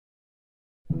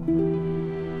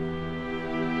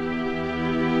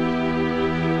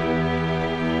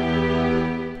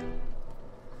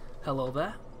Hello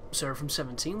there, Sarah from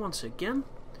 17 once again,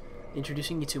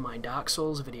 introducing you to my Dark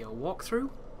Souls video walkthrough.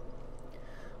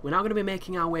 We're now going to be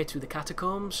making our way to the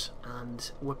Catacombs,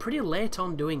 and we're pretty late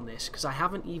on doing this because I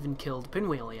haven't even killed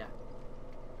Pinwheel yet.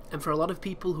 And for a lot of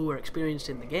people who are experienced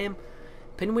in the game,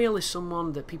 Pinwheel is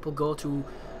someone that people go to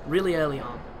really early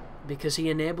on because he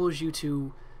enables you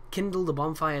to kindle the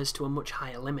bonfires to a much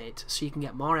higher limit, so you can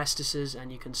get more Estases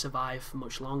and you can survive for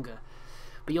much longer.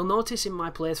 But you'll notice in my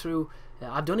playthrough,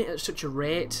 I've done it at such a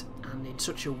rate and in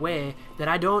such a way that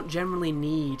I don't generally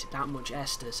need that much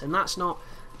Estus, and that's not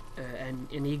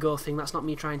an ego thing. That's not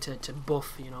me trying to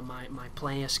buff, you know, my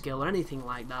player skill or anything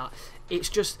like that. It's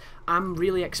just I'm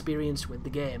really experienced with the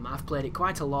game. I've played it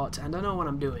quite a lot and I know what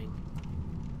I'm doing,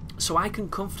 so I can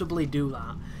comfortably do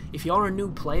that. If you're a new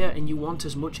player and you want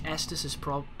as much Estus as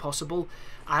possible,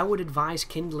 I would advise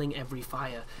kindling every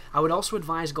fire. I would also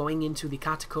advise going into the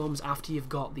Catacombs after you've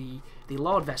got the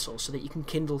Lord Vessel so that you can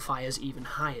kindle fires even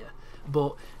higher.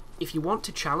 But if you want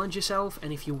to challenge yourself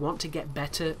and if you want to get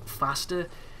better faster,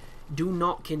 do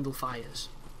not kindle fires.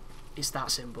 It's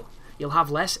that simple. You'll have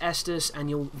less Estus and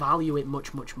you'll value it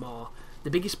much more. The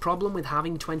biggest problem with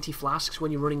having 20 flasks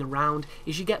when you're running around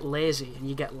is you get lazy and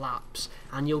you get laps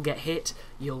and you'll get hit,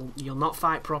 you'll not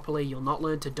fight properly, you'll not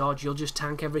learn to dodge, you'll just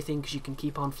tank everything because you can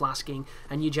keep on flasking,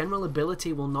 and your general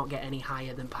ability will not get any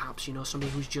higher than perhaps, you know,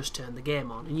 somebody who's just turned the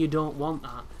game on, and you don't want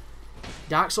that.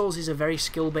 Dark Souls is a very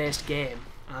skill-based game,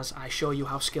 as I show you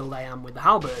how skilled I am with the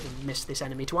halberd and missed this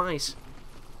enemy twice.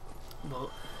 But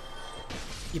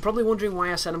you're probably wondering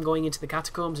why I said I'm going into the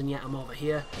Catacombs and yet I'm over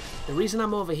here. The reason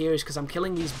I'm over here is because I'm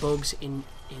killing these bugs in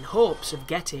hopes of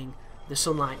getting the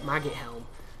Sunlight Maggot Helm.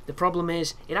 The problem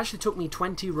is, it actually took me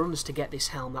 20 runs to get this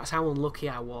helm. That's how unlucky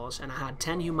I was, and I had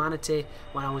 10 humanity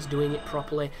when I was doing it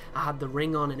properly. I had the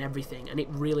ring on and everything, and it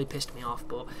really pissed me off,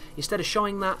 but instead of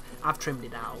showing that, I've trimmed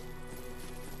it out.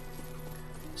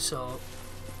 So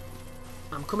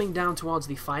I'm coming down towards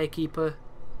the Firekeeper.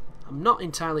 I'm not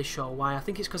entirely sure why. I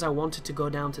think it's because I wanted to go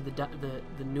down to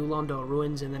the New Londo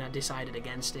ruins and then I decided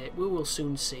against it. We will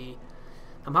soon see.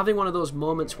 I'm having one of those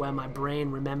moments where my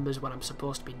brain remembers what I'm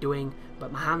supposed to be doing,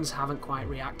 but my hands haven't quite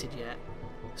reacted yet.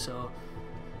 So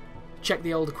check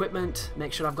the old equipment,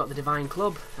 make sure I've got the Divine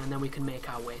Club, and then we can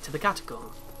make our way to the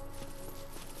Catacomb.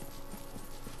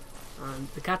 And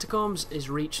the Catacombs is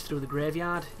reached through the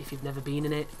graveyard if you've never been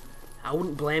in it. I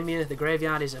wouldn't blame you. The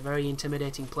graveyard is a very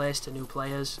intimidating place to new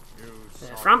players.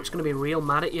 Framp's going to be real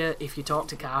mad at you if you talk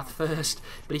to Karth first,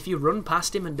 but if you run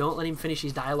past him and don't let him finish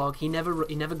his dialogue, he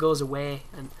never goes away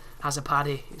and has a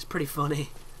paddy. It's pretty funny.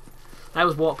 I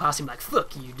always walk past him like,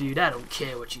 fuck you dude, I don't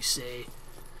care what you say.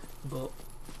 But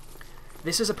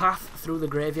this is a path through the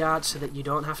graveyard so that you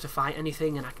don't have to fight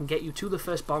anything, and I can get you to the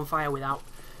first bonfire without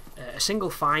a single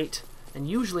fight, and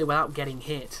usually without getting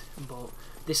hit. But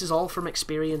this is all from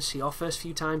experience. Your first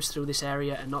few times through this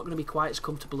area are not going to be quite as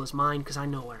comfortable as mine because I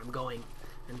know where I'm going.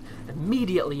 And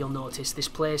immediately you'll notice this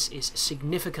place is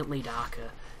significantly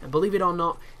darker. And believe it or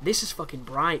not, this is fucking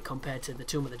bright compared to the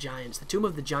Tomb of the Giants. The Tomb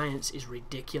of the Giants is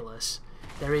ridiculous.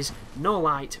 There is no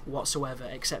light whatsoever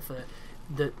except for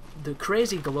the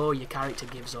crazy glow your character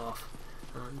gives off.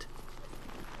 And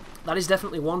that is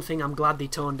definitely one thing I'm glad they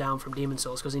toned down from Demon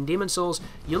Souls, because in Demon Souls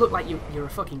you look like you're a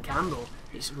fucking candle.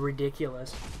 It's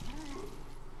ridiculous.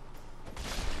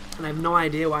 And I have no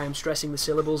idea why I'm stressing the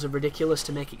syllables of ridiculous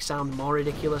to make it sound more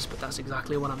ridiculous, but that's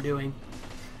exactly what I'm doing.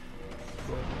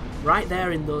 But right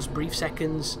there in those brief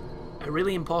seconds, a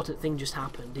really important thing just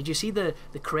happened. Did you see the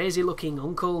crazy looking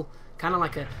uncle? Kind of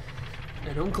like an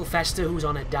Uncle Fester who's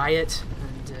on a diet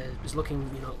and is looking,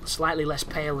 you know, slightly less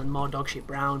pale and more dogshit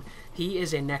brown. He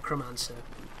is a necromancer.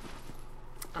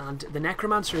 And the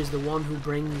necromancer is the one who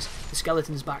brings the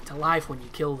skeletons back to life when you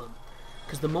kill them.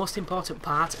 Because the most important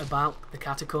part about the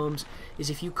Catacombs is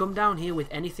if you come down here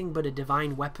with anything but a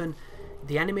divine weapon,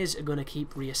 the enemies are going to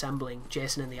keep reassembling,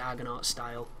 Jason and the Argonaut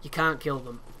style. You can't kill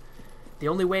them. The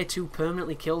only way to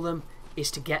permanently kill them is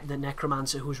to get the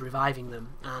necromancer who's reviving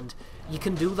them, and you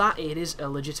can do that. It is a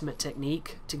legitimate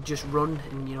technique to just run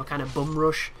and, you know, kind of bum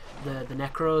rush the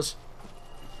necros.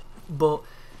 But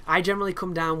I generally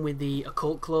come down with the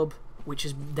occult club, which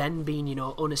has then been, you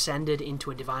know, unascended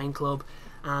into a divine club,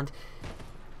 and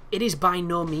it is by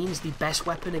no means the best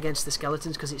weapon against the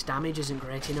skeletons because its damage isn't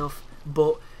great enough,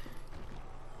 but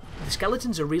the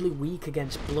skeletons are really weak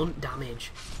against blunt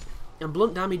damage. And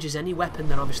blunt damage is any weapon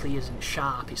that obviously isn't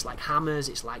sharp. It's like hammers,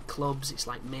 it's like clubs, it's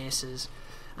like maces.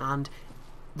 And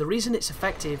the reason it's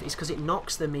effective is because it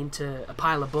knocks them into a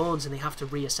pile of bones and they have to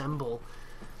reassemble.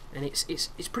 and it's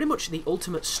pretty much the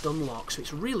ultimate stun lock, so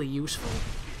it's really useful.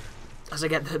 As I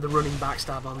get the running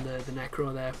backstab on the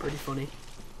Necro there, pretty funny.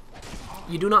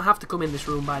 You do not have to come in this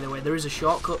room, by the way. There is a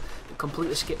shortcut that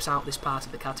completely skips out this part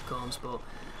of the Catacombs, but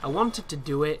I wanted to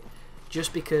do it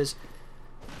just because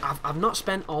I've not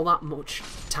spent all that much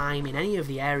time in any of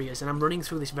the areas, and I'm running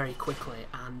through this very quickly,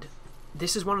 and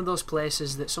this is one of those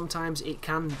places that sometimes it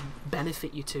can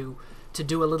benefit you to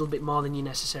do a little bit more than you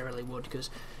necessarily would, because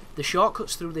the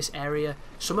shortcuts through this area,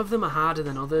 some of them are harder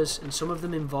than others, and some of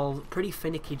them involve pretty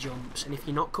finicky jumps, and if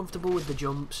you're not comfortable with the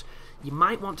jumps, you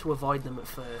might want to avoid them at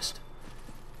first.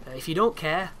 If you don't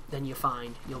care, then you're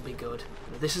fine, you'll be good.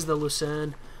 This is the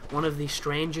Lucerne, one of the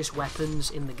strangest weapons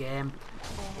in the game.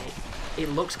 It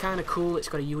looks kind of cool, it's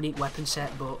got a unique weapon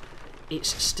set, but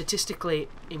it's statistically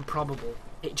improbable.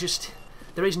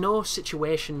 There is no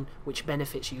situation which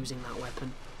benefits using that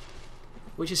weapon,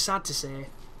 which is sad to say.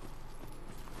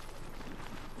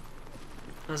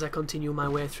 As I continue my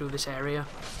way through this area,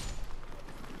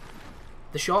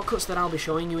 the shortcuts that I'll be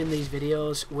showing you in these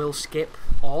videos will skip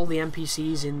all the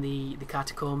NPCs in the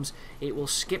Catacombs. It will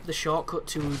skip the shortcut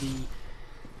to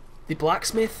the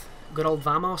blacksmith, good old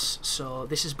Vamos, so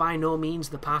this is by no means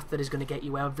the path that is going to get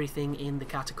you everything in the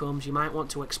Catacombs. You might want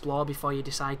to explore before you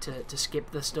decide to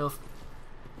skip the stuff.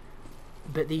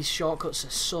 But these shortcuts are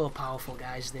so powerful,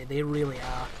 guys, they really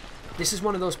are. This is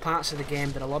one of those parts of the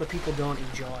game that a lot of people don't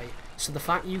enjoy, so the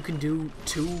fact you can do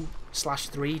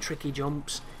 2/3 tricky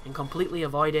jumps and completely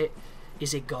avoid it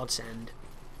is a godsend.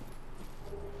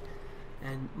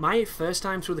 And my first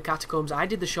time through the Catacombs, I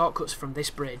did the shortcuts from this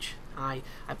bridge. I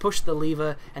pushed the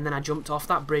lever and then I jumped off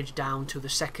that bridge down to the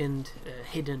second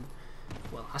hidden,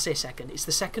 well, I say second, it's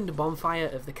the second bonfire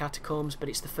of the Catacombs, but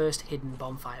it's the first hidden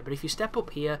bonfire. But if you step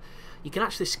up here, you can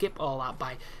actually skip all that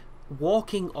by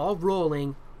walking or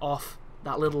rolling off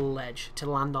that little ledge to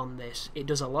land on this. It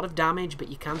does a lot of damage, but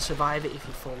you can survive it if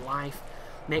you're full life.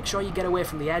 Make sure you get away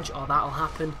from the edge or that'll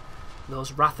happen.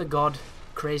 Those Wrath of God,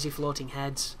 crazy floating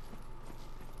heads,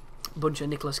 bunch of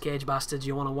Nicolas Cage bastards,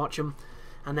 you want to watch them.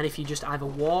 And then if you just either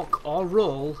walk or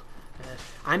roll,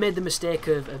 I made the mistake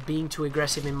of being too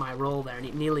aggressive in my roll there, and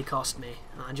it nearly cost me.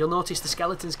 And you'll notice the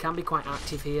skeletons can be quite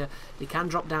active here. They can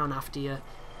drop down after you.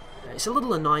 It's a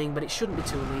little annoying, but it shouldn't be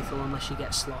too lethal unless you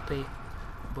get sloppy.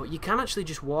 But you can actually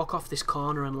just walk off this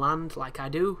corner and land like I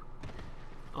do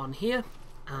on here.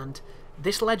 And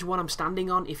this ledge, what I'm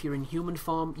standing on, if you're in human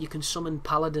form, you can summon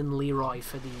Paladin Leroy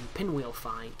for the Pinwheel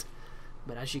fight.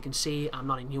 But as you can see, I'm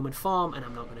not in human form, and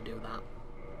I'm not going to do that.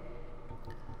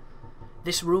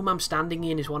 This room I'm standing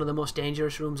in is one of the most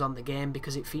dangerous rooms on the game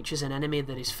because it features an enemy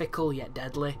that is fickle yet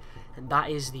deadly, and that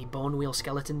is the Bone Wheel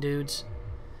skeleton dudes.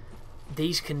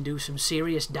 These can do some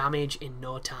serious damage in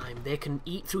no time. They can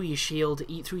eat through your shield,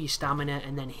 eat through your stamina,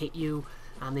 and then hit you.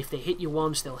 And if they hit you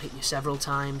once, they'll hit you several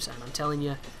times. And I'm telling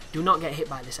you, do not get hit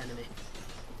by this enemy.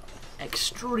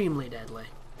 Extremely deadly.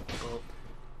 But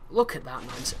look at that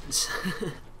nonsense.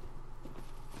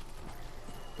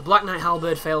 The Black Knight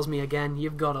Halberd fails me again.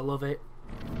 You've got to love it.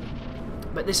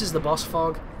 But this is the boss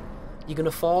fog. You're going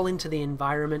to fall into the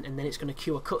environment, and then it's going to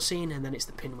cue a cutscene, and then it's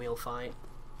the Pinwheel fight.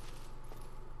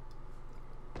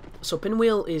 So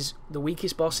Pinwheel is the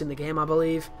weakest boss in the game, I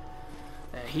believe.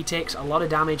 He takes a lot of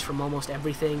damage from almost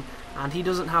everything, and he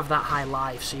doesn't have that high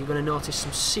life, so you're going to notice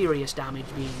some serious damage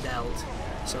being dealt.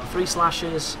 So 3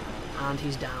 slashes, and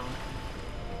he's down.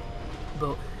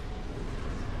 But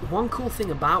one cool thing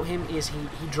about him is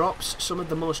he drops some of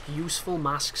the most useful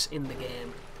masks in the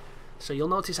game. So you'll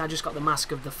notice I just got the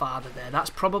Mask of the Father there.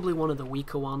 That's probably one of the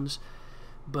weaker ones,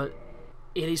 but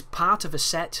it is part of a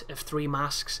set of 3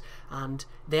 masks, and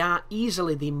they are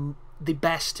easily the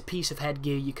best piece of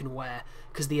headgear you can wear,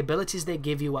 because the abilities they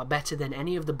give you are better than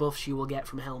any of the buffs you will get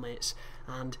from helmets,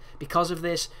 and because of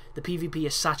this, the PvP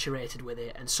is saturated with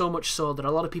it, and so much so that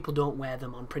a lot of people don't wear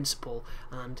them on principle,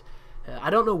 and I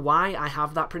don't know why I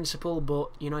have that principle,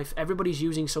 but you know, if everybody's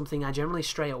using something, I generally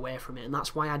stray away from it, and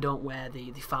that's why I don't wear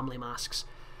the family masks.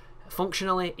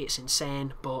 Functionally, it's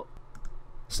insane, but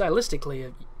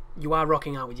stylistically, you are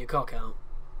rocking out with your cock out.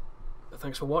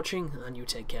 Thanks for watching, and you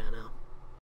take care now.